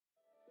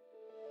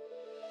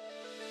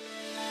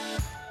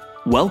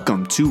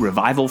Welcome to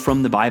Revival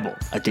from the Bible,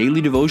 a daily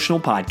devotional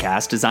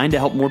podcast designed to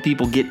help more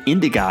people get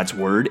into God's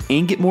Word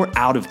and get more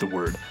out of the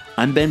Word.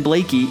 I'm Ben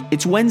Blakey.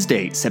 It's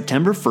Wednesday,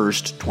 September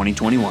 1st,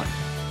 2021.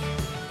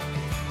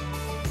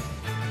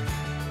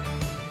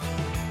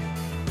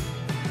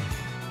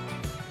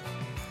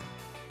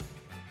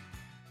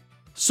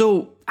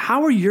 So,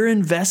 how are your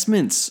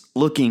investments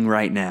looking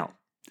right now?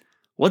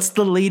 What's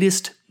the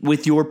latest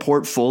with your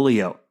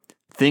portfolio?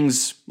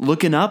 Things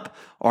looking up?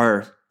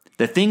 Are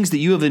the things that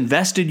you have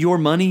invested your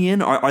money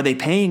in, are they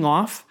paying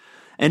off?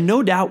 And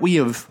no doubt we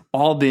have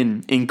all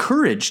been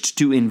encouraged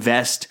to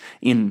invest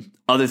in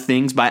other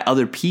things by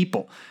other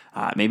people.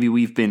 Maybe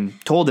we've been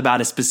told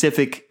about a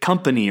specific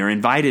company or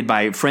invited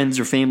by friends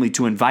or family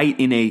to invest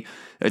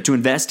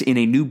in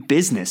a new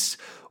business.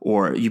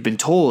 Or you've been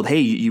told, hey,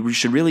 you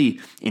should really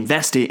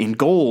invest in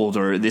gold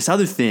or this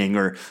other thing,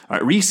 or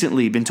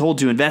recently been told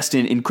to invest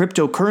in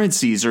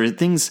cryptocurrencies or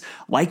things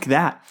like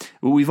that.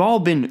 We've all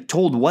been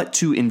told what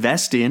to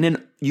invest in,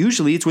 and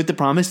usually it's with the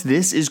promise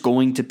this is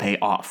going to pay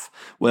off.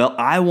 Well,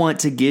 I want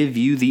to give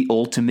you the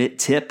ultimate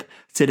tip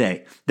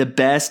today, the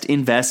best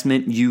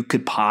investment you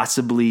could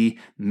possibly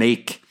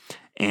make.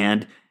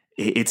 And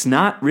it's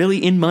not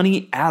really in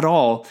money at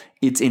all.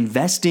 It's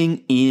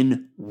investing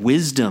in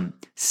wisdom,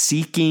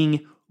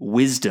 seeking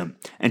wisdom.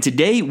 And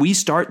today we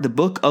start the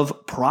book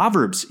of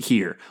Proverbs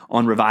here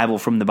on Revival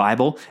from the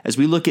Bible as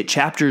we look at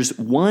chapters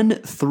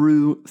 1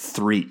 through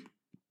 3.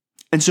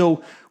 And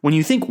so when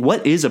you think,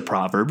 what is a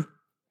proverb?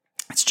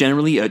 It's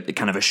generally a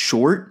kind of a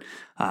short,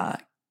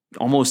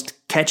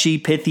 almost catchy,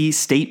 pithy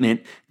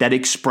statement that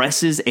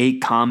expresses a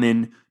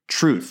common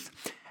truth.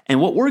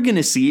 And what we're going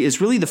to see is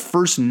really the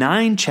first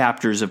 9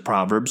 chapters of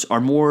Proverbs are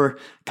more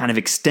kind of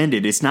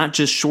extended. It's not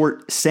just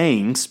short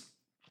sayings.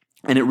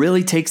 And it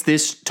really takes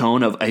this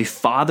tone of a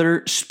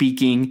father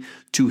speaking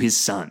to his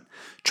son,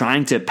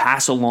 trying to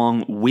pass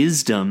along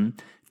wisdom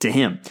to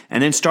him.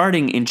 And then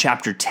starting in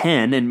chapter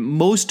 10, and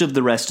most of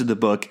the rest of the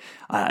book,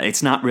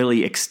 it's not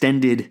really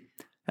extended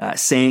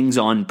sayings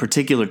on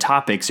particular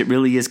topics. It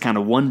really is kind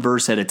of one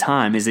verse at a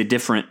time is a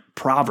different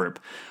proverb.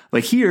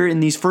 But here in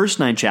these first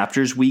 9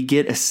 chapters, we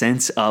get a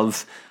sense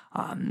of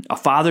a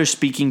father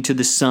speaking to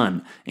the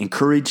son,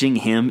 encouraging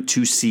him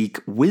to seek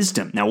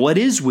wisdom. Now, what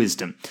is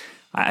wisdom?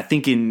 I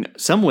think in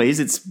some ways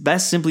it's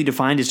best simply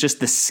defined as just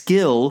the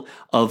skill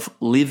of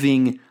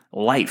living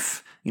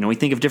life. You know, we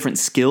think of different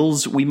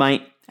skills we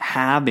might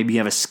have. Maybe you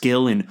have a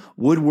skill in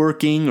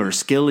woodworking or a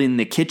skill in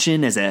the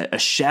kitchen as a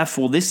chef.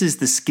 Well, this is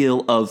the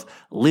skill of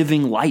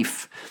living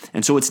life.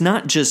 And so it's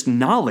not just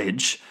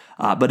knowledge,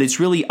 but it's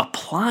really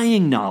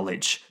applying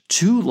knowledge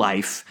to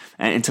life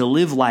and to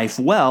live life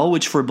well,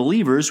 which for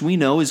believers we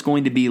know is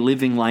going to be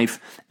living life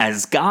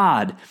as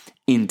God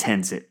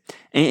intends it.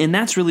 And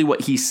that's really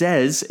what he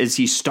says as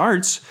he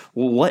starts.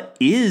 Well, what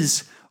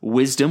is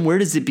wisdom? Where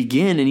does it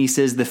begin? And he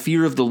says, the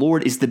fear of the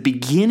Lord is the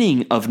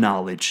beginning of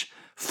knowledge.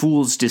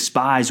 Fools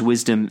despise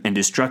wisdom and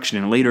destruction.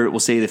 And later it will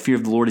say the fear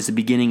of the Lord is the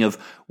beginning of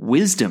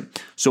wisdom.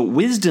 So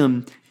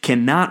wisdom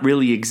cannot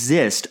really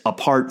exist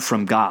apart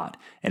from God.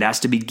 It has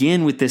to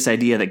begin with this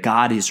idea that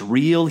God is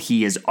real,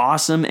 he is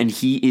awesome, and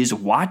he is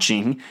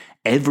watching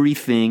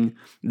everything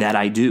that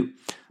I do.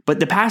 But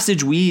the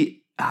passage we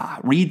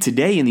read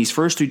today in these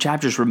first 3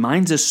 chapters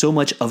reminds us so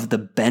much of the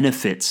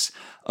benefits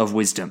of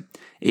wisdom.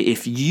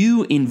 If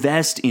you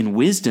invest in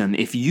wisdom,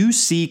 if you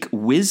seek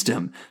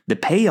wisdom, the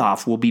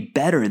payoff will be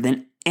better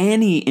than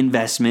any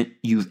investment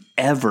you've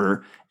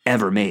ever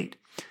made.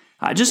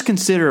 Just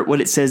consider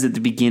what it says at the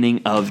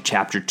beginning of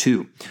chapter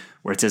 2.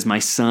 Where it says, my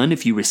son,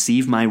 if you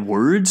receive my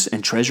words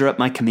and treasure up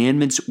my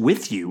commandments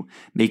with you,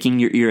 making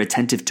your ear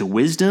attentive to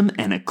wisdom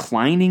and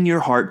inclining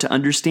your heart to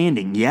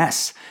understanding.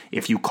 Yes,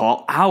 if you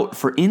call out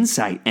for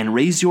insight and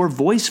raise your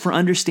voice for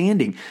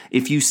understanding,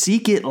 if you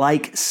seek it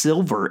like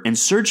silver and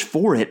search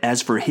for it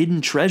as for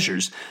hidden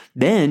treasures,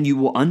 then you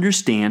will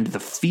understand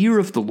the fear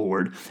of the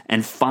Lord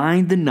and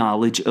find the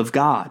knowledge of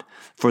God.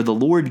 For the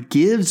Lord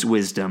gives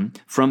wisdom,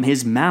 from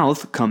his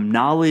mouth come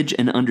knowledge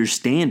and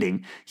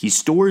understanding. He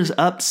stores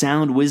up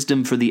sound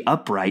wisdom for the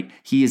upright.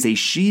 He is a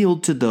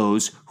shield to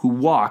those who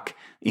walk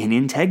in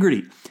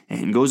integrity.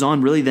 And goes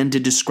on really then to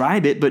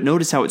describe it, but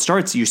notice how it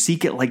starts. You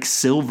seek it like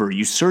silver.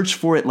 You search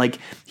for it like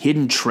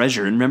hidden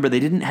treasure. And remember, they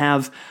didn't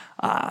have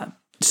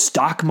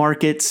stock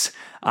markets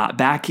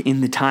back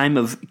in the time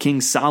of King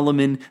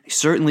Solomon. They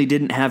certainly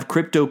didn't have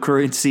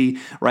cryptocurrency,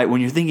 right?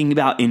 When you're thinking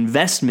about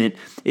investment,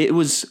 it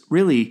was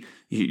really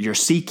you're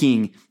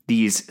seeking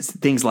these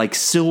things like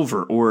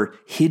silver or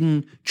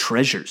hidden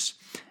treasures.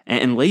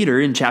 And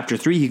later in chapter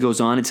 3, he goes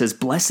on, it says,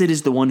 blessed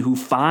is the one who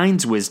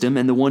finds wisdom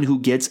and the one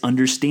who gets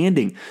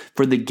understanding,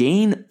 for the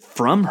gain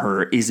from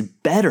her is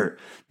better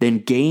than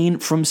gain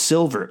from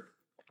silver,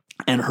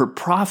 and her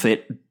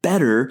profit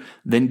better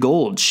than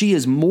gold. She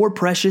is more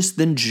precious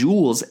than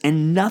jewels,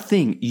 and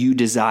nothing you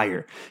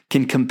desire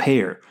can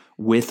compare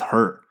with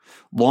her.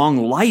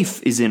 Long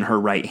life is in her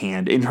right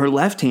hand. In her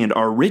left hand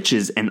are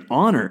riches and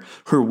honor.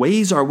 Her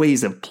ways are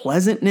ways of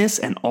pleasantness,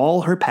 and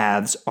all her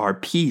paths are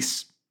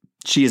peace.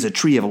 She is a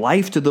tree of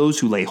life to those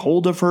who lay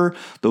hold of her.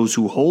 Those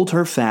who hold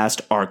her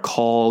fast are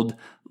called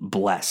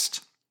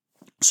blessed.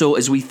 So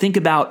as we think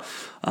about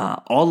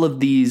all of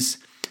these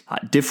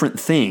different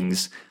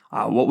things,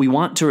 what we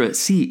want to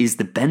see is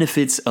the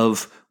benefits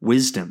of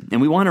wisdom.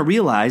 And we want to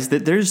realize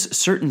that there's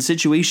certain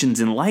situations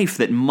in life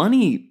that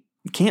money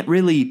can't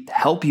really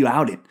help you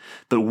out in,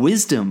 but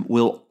wisdom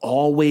will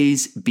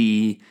always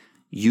be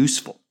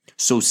useful.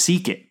 So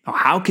seek it.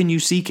 How can you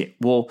seek it?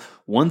 Well,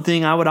 one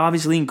thing I would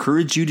obviously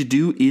encourage you to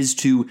do is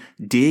to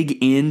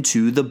dig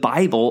into the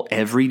Bible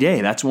every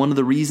day. That's one of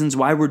the reasons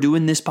why we're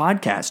doing this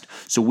podcast,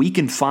 so we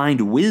can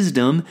find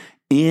wisdom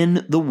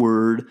in the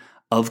Word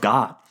of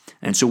God.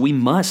 And so we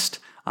must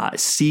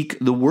seek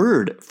the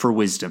Word for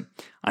wisdom.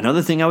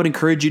 Another thing I would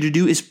encourage you to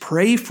do is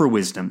pray for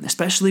wisdom,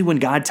 especially when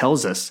God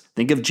tells us.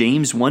 Think of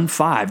James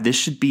 1:5. This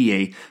should be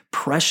a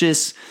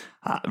precious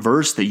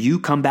verse that you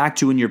come back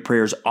to in your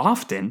prayers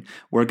often,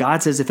 where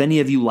God says, if any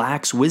of you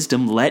lacks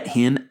wisdom, let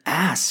him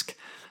ask.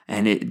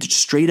 And it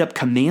straight up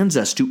commands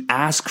us to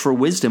ask for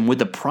wisdom with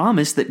the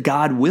promise that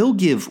God will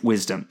give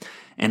wisdom.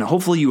 And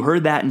hopefully you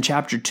heard that in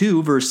chapter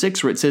 2, verse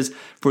 6, where it says,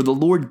 for the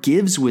Lord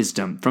gives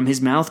wisdom. From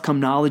his mouth come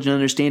knowledge and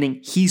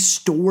understanding. He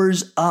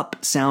stores up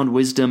sound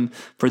wisdom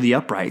for the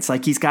upright. It's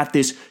like he's got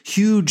this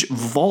huge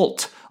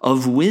vault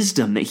of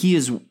wisdom that he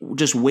is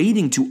just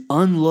waiting to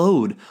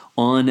unload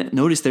on,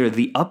 notice there,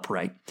 the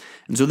upright.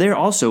 And so there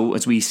also,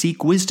 as we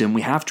seek wisdom,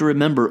 we have to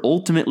remember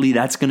ultimately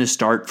that's going to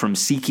start from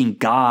seeking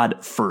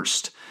God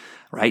first,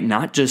 right?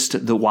 Not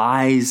just the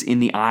wise in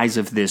the eyes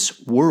of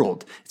this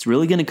world. It's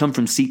really going to come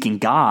from seeking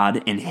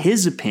God and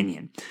his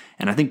opinion.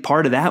 And I think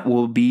part of that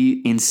will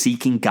be in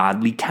seeking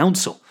godly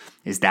counsel.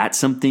 Is that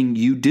something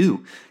you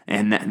do?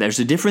 And there's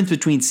a difference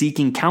between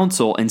seeking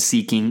counsel and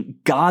seeking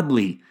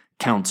godly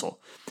counsel.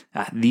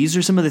 These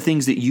are some of the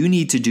things that you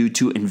need to do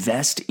to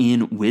invest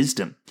in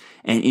wisdom.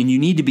 And you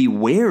need to be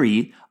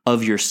wary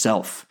of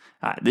yourself.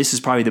 This is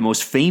probably the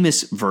most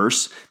famous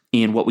verse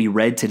in what we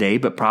read today,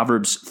 but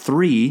Proverbs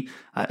 3,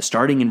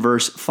 starting in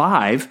verse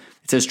 5,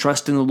 it says,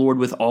 trust in the Lord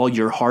with all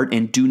your heart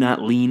and do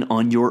not lean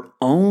on your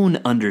own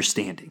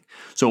understanding.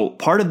 So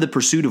part of the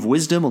pursuit of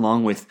wisdom,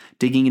 along with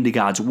digging into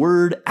God's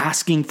word,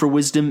 asking for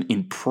wisdom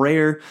in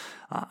prayer,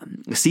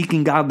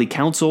 seeking godly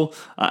counsel,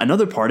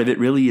 another part of it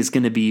really is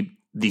going to be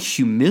the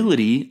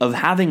humility of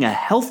having a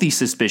healthy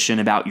suspicion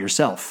about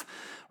yourself,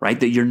 right?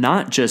 That you're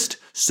not just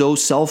so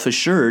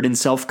self-assured and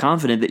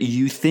self-confident that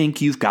you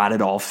think you've got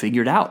it all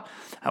figured out.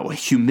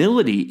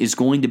 Humility is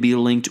going to be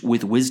linked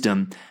with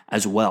wisdom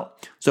as well.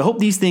 So I hope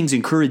these things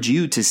encourage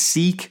you to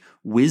seek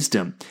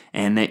wisdom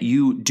and that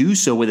you do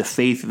so with a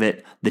faith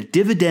that the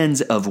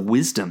dividends of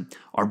wisdom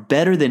are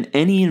better than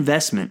any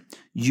investment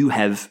you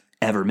have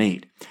ever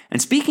made. And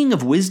speaking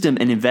of wisdom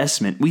and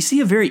investment, we see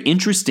a very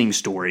interesting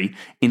story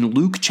in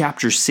Luke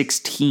chapter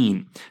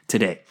 16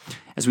 today,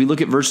 as we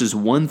look at verses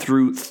 1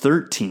 through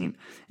 13.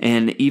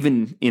 And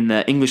even in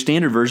the English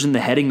Standard Version, the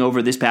heading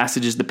over this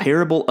passage is the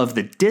parable of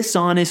the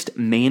dishonest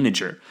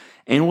manager.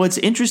 And what's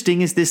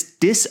interesting is this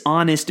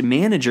dishonest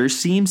manager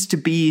seems to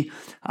be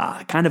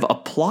kind of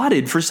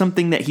applauded for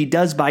something that he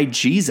does by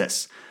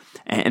Jesus.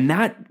 And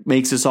that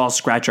makes us all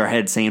scratch our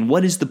heads saying,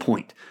 what is the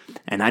point?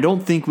 And I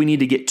don't think we need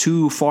to get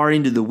too far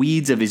into the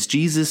weeds of is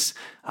Jesus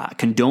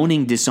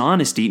condoning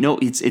dishonesty. No,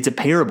 it's a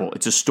parable.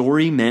 It's a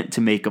story meant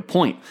to make a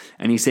point.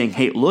 And he's saying,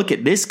 hey, look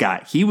at this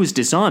guy. He was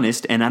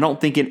dishonest, and I don't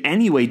think in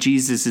any way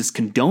Jesus is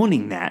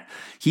condoning that.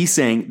 He's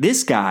saying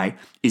this guy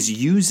is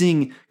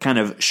using kind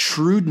of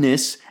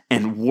shrewdness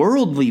and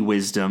worldly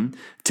wisdom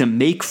to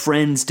make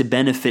friends to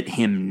benefit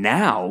him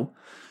now.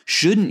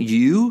 Shouldn't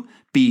you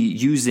be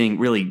using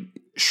really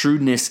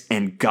shrewdness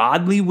and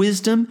godly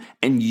wisdom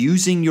and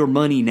using your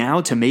money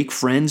now to make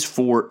friends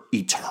for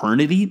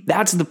eternity?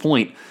 That's the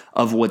point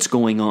of what's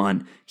going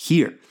on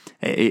here.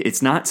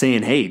 It's not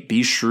saying, hey,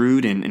 be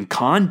shrewd and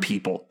con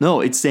people.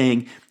 No, it's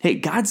saying, hey,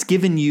 God's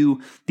given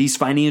you these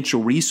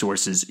financial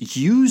resources.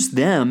 Use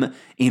them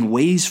in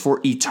ways for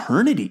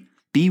eternity.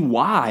 Be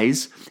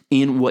wise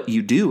in what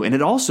you do. And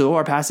it also,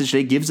 our passage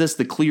today gives us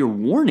the clear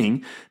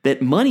warning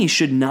that money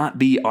should not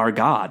be our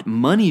God.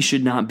 Money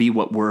should not be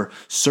what we're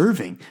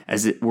serving.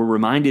 As we're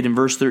reminded in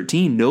verse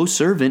 13, no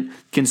servant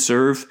can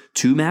serve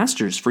two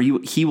masters, for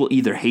he will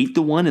either hate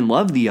the one and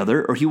love the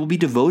other, or he will be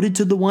devoted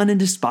to the one and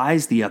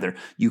despise the other.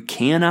 You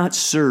cannot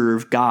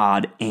serve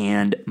God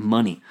and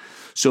money.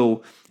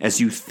 So as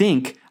you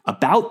think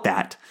about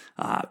that,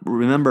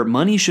 remember,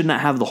 money should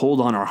not have the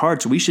hold on our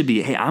hearts. We should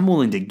be, hey, I'm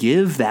willing to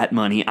give that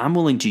money. I'm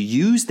willing to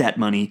use that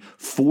money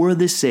for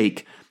the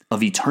sake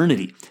of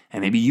eternity.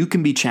 And maybe you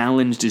can be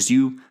challenged as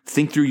you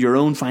think through your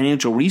own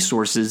financial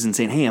resources and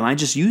saying, hey, am I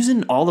just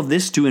using all of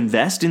this to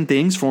invest in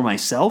things for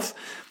myself?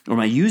 Or am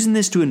I using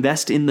this to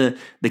invest in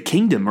the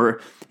kingdom?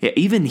 Or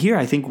even here,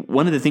 I think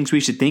one of the things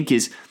we should think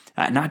is,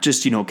 not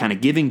just, kind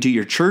of giving to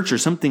your church or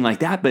something like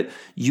that, but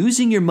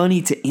using your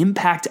money to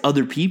impact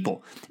other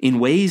people in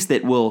ways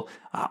that will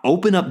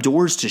open up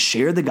doors to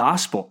share the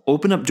gospel,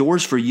 open up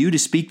doors for you to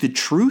speak the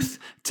truth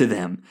to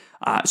them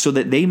so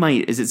that they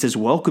might, as it says,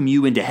 welcome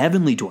you into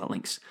heavenly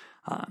dwellings.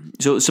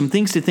 So some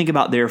things to think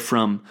about there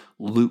from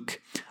Luke.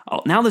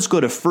 Now let's go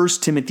to 1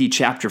 Timothy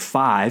chapter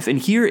 5, and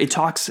here it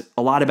talks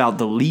a lot about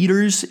the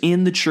leaders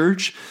in the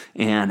church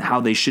and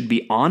how they should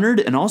be honored,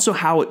 and also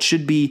how it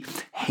should be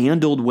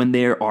handled when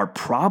there are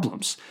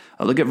problems.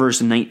 Look at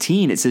verse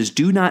 19. It says,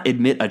 "Do not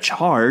admit a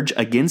charge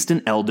against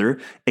an elder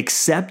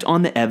except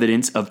on the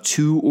evidence of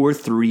 2 or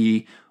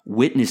 3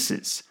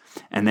 witnesses."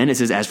 And then it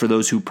says, "As for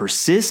those who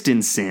persist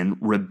in sin,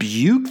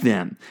 rebuke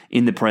them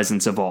in the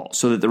presence of all,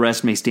 so that the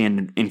rest may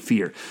stand in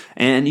fear."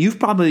 And you've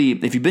probably,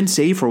 if you've been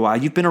saved for a while,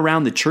 you've been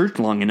around the church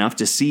long enough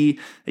to see,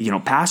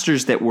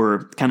 pastors that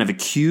were kind of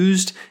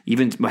accused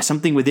even by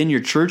something within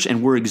your church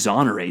and were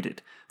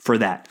exonerated for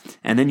that.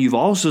 And then you've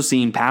also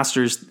seen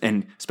pastors,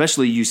 and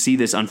especially you see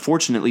this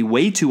unfortunately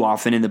way too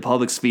often in the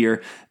public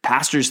sphere,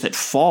 pastors that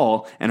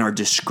fall and are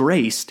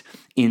disgraced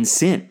in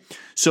sin.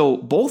 So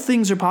both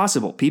things are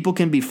possible. People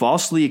can be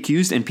falsely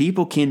accused, and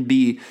people can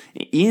be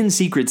in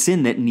secret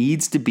sin that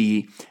needs to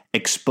be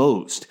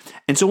exposed.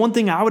 And so one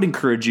thing I would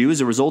encourage you as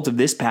a result of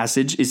this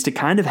passage is to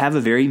kind of have a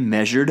very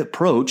measured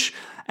approach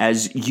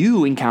as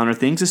you encounter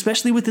things,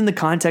 especially within the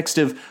context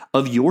of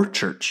your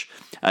church.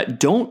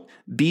 Don't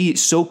be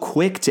so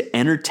quick to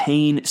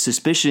entertain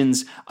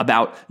suspicions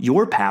about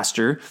your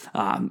pastor,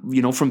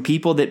 from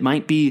people that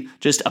might be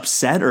just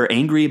upset or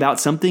angry about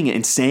something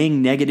and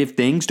saying negative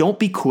things. Don't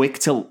be quick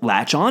to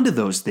latch onto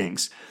those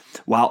things.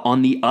 While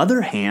on the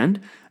other hand,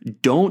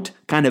 don't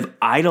kind of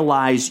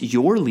idolize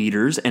your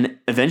leaders and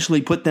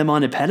eventually put them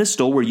on a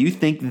pedestal where you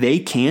think they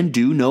can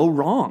do no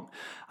wrong.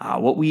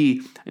 What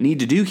we need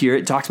to do here,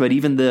 it talks about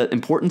even the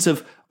importance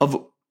of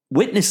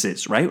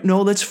witnesses, right?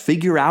 No, let's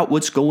figure out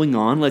what's going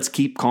on. Let's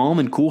keep calm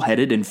and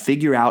cool-headed and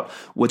figure out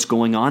what's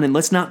going on. And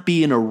let's not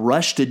be in a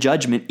rush to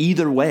judgment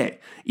either way,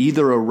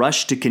 either a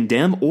rush to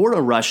condemn or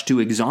a rush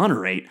to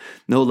exonerate.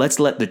 No, let's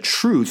let the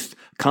truth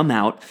come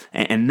out,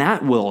 and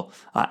that will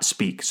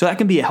speak. So that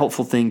can be a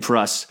helpful thing for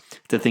us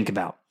to think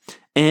about.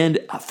 And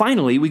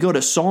finally, we go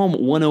to Psalm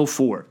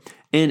 104.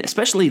 And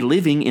especially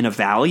living in a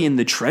valley, in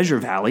the Treasure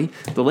Valley,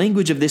 the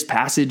language of this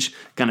passage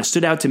kind of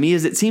stood out to me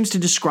as it seems to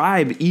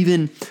describe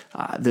even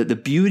the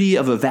beauty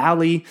of a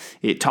valley.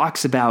 It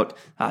talks about,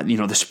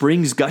 the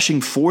springs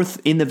gushing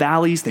forth in the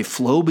valleys. They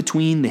flow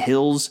between the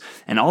hills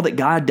and all that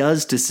God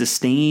does to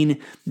sustain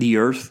the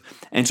earth.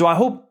 And so I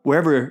hope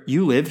wherever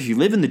you live, if you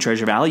live in the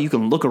Treasure Valley, you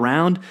can look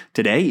around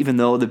today, even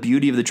though the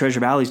beauty of the Treasure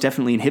Valley is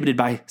definitely inhibited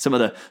by some of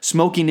the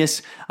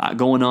smokiness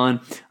going on.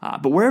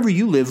 But wherever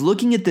you live,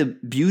 looking at the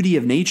beauty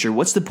of nature,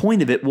 what's the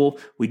point of it? Well,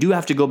 we do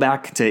have to go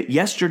back to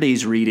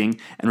yesterday's reading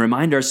and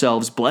remind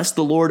ourselves, "Bless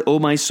the Lord, O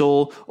my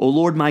soul. O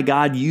Lord my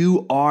God,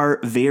 you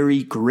are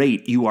very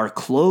great. You are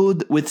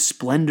clothed with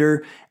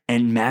splendor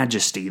and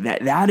majesty."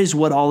 That is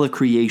what all of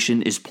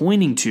creation is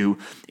pointing to.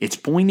 It's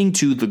pointing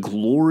to the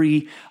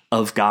glory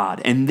of God.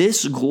 And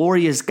this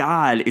glorious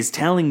God is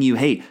telling you,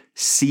 hey,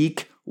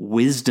 seek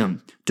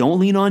wisdom. Don't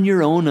lean on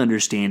your own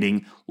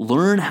understanding.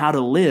 Learn how to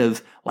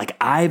live like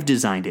I've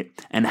designed it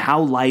and how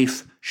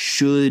life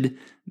should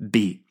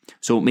be.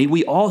 So may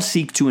we all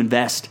seek to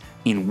invest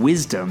in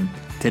wisdom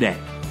today.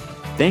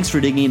 Thanks for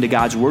digging into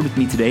God's Word with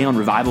me today on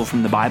Revival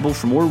from the Bible.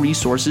 For more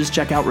resources,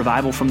 check out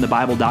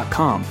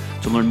revivalfromthebible.com.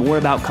 To learn more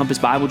about Compass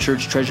Bible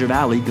Church Treasure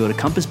Valley, go to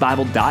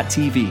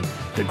compassbible.tv.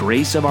 The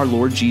grace of our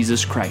Lord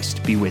Jesus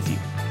Christ be with you.